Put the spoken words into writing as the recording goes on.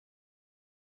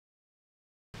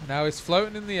Now he's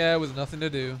floating in the air with nothing to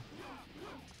do.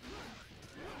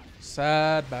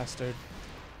 Sad bastard.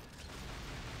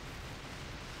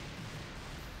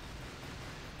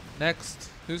 Next.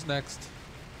 Who's next?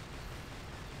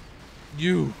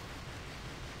 You.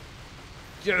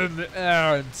 Get in the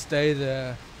air and stay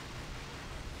there.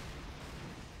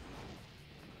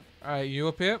 Alright, you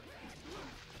up here?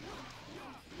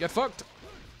 Get fucked.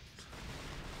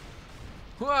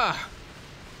 Wah!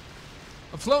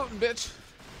 I'm floating, bitch.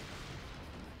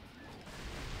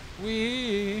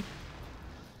 Wee.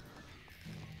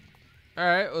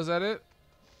 Alright, was that it?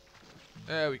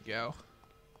 There we go.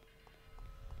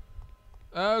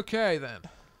 Okay then.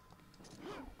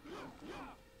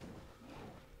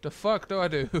 The fuck do I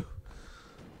do?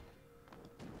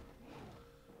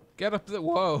 Get up there.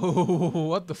 Whoa,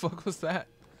 what the fuck was that?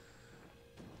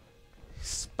 He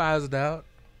spazzed out.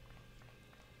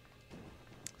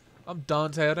 I'm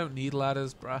Dante, I don't need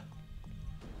ladders, bruh.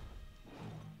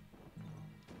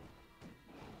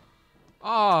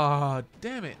 Ah,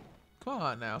 damn it. Come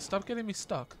on now, stop getting me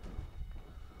stuck.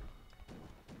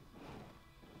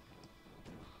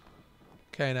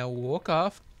 Okay, now walk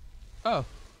off. Oh.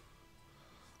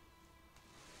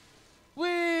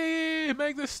 Whee!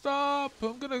 Make this stop!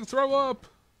 I'm gonna throw up!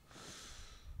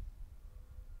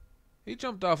 He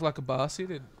jumped off like a boss, he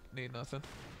didn't need nothing.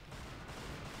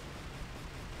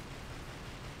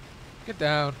 Get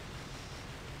down.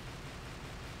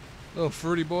 Little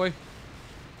fruity boy.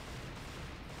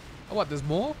 Oh, what, there's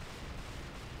more?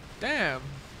 Damn.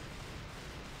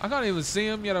 I can't even see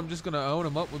him, yet I'm just gonna own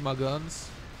him up with my guns.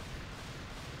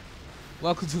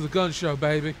 Welcome to the gun show,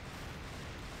 baby.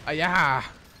 Ah-yah!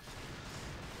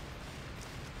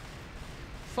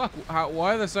 Fuck,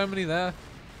 why are there so many there?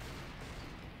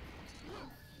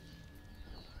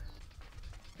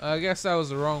 I guess that was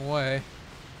the wrong way.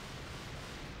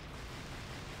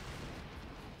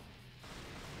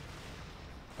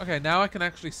 Okay, now I can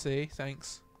actually see,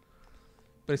 thanks.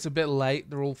 But it's a bit late,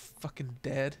 they're all fucking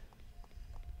dead.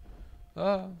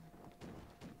 Oh.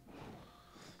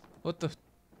 What the...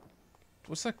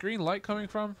 What's that green light coming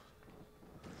from?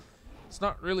 It's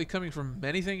not really coming from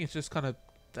anything, it's just kind of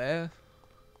there.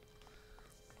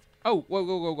 Oh, whoa,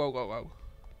 whoa, whoa, whoa, whoa, whoa.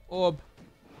 Orb.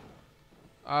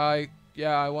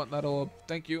 Yeah, I want that orb.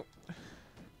 Thank you.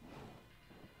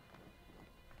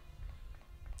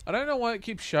 I don't know why it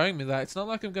keeps showing me that. It's not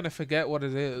like I'm going to forget what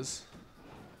it is.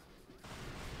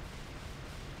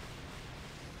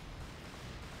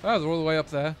 Oh, they're all the way up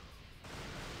there.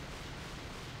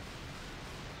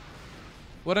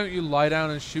 Why don't you lie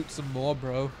down and shoot some more,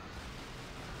 bro?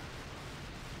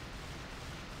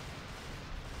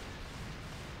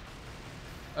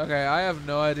 Okay, I have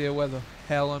no idea where the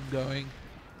hell I'm going.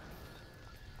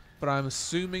 But I'm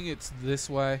assuming it's this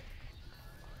way.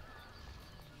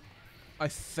 I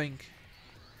think.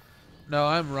 No,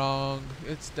 I'm wrong.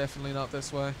 It's definitely not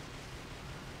this way.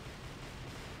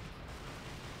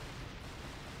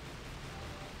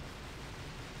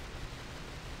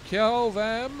 Kill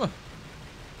them!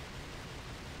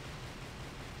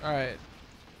 Alright.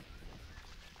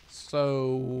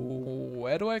 So,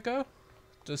 where do I go?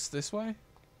 Just this way?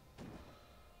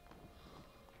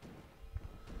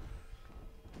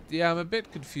 Yeah, I'm a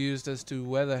bit confused as to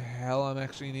where the hell I'm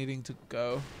actually needing to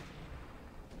go.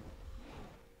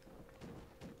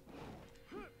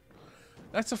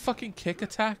 That's a fucking kick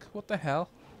attack? What the hell?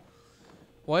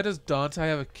 Why does Dante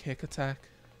have a kick attack?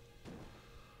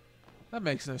 That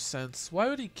makes no sense. Why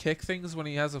would he kick things when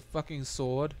he has a fucking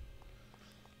sword?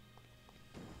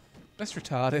 That's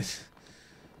retarded.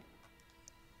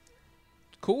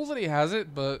 Cool that he has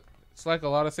it, but it's like a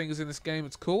lot of things in this game.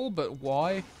 It's cool, but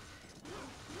why?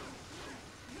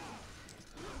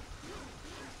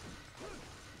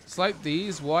 It's like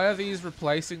these. Why are these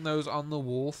replacing those on the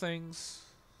wall things?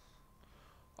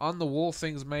 On the wall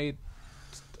things made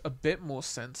a bit more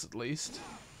sense, at least.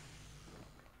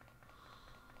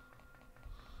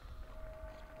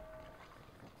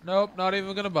 Nope, not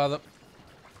even gonna bother.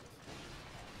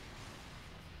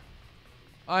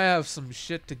 I have some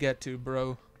shit to get to,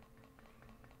 bro.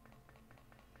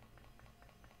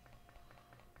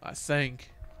 I think.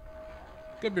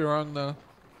 Could be wrong, though.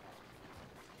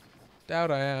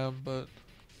 Doubt I am, but...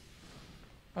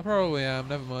 I probably am,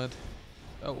 never mind.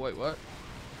 Oh, wait, what?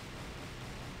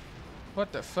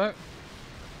 What the fuck?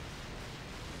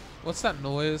 What's that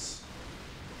noise?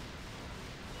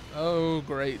 Oh,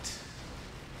 great.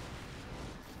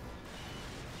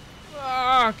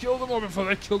 Ah, kill them all before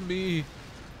they kill me.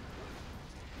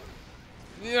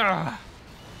 Yeah.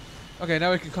 Okay,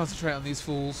 now we can concentrate on these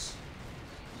fools.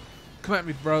 Come at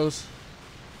me, bros.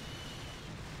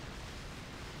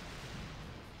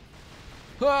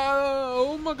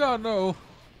 Oh my god, no.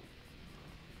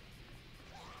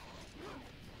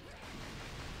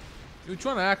 You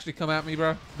trying to actually come at me,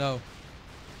 bro? No.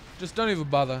 Just don't even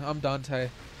bother. I'm Dante.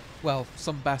 Well,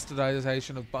 some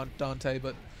bastardization of Dante,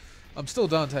 but I'm still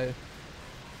Dante.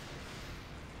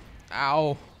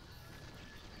 Ow.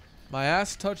 My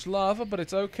ass touched lava, but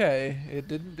it's okay. It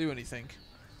didn't do anything.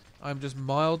 I'm just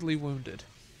mildly wounded.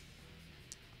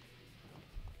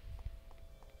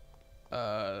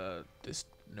 This...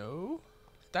 No?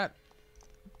 That...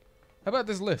 How about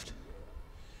this lift?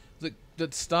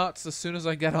 That starts as soon as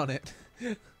I get on it.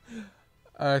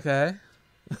 Okay.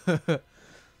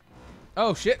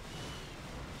 Oh, shit.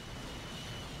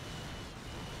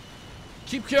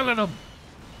 Keep killing them.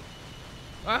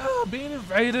 Ah, being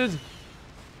invaded.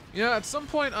 Yeah, at some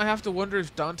point I have to wonder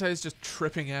if Dante's just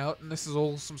tripping out and this is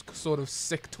all some sort of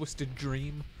sick, twisted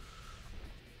dream.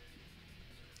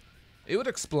 It would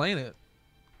explain it.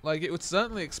 Like, it would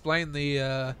certainly explain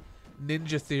the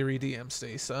Ninja Theory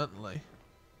DMC, certainly.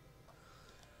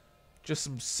 Just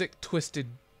some sick, twisted,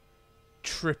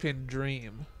 tripping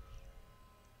dream.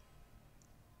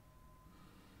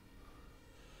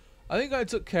 I think I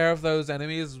took care of those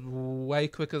enemies way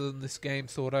quicker than this game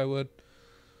thought I would.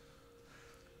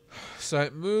 So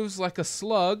it moves like a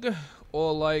slug,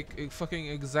 or like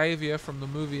fucking Xavier from the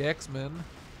movie X-Men.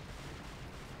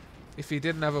 If he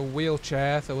didn't have a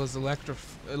wheelchair that was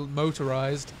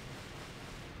motorized.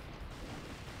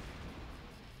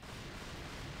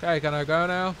 Okay, can I go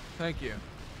now? Thank you.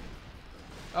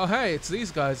 Oh hey, it's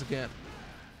these guys again.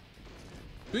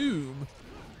 Boom.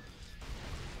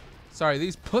 Sorry,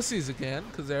 these pussies again,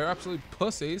 because they're absolute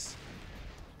pussies.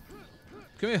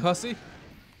 Come here, hussy.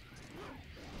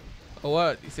 Or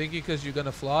what? You think because you're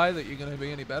gonna fly that you're gonna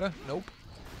be any better? Nope.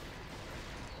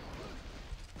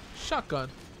 Shotgun.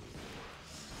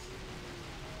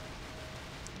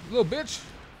 Little bitch.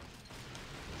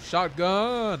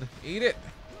 Shotgun. Eat it.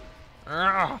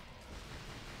 Ah.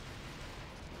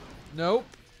 Nope.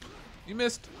 You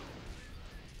missed.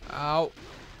 Ow.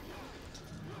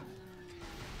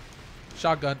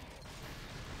 Shotgun.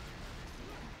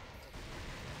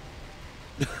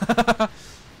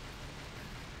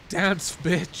 Dance,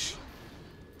 bitch.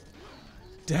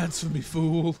 Dance for me,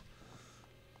 fool.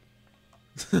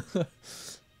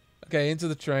 Okay, into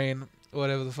the train.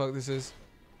 Whatever the fuck this is.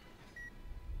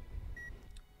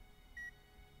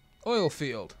 Oil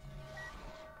field.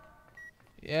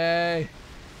 Yay.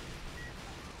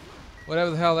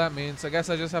 Whatever the hell that means. I guess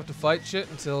I just have to fight shit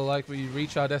until like we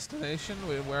reach our destination,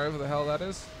 wherever the hell that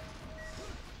is.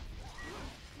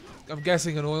 I'm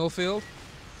guessing an oil field.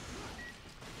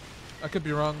 I could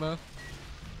be wrong though.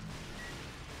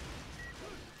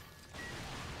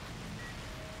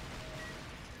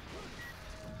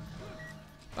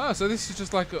 Oh, so this is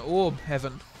just like an orb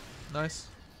heaven. Nice.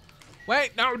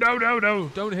 Wait, no, no, no, no.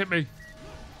 Don't hit me.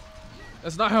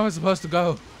 That's not how it's supposed to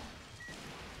go.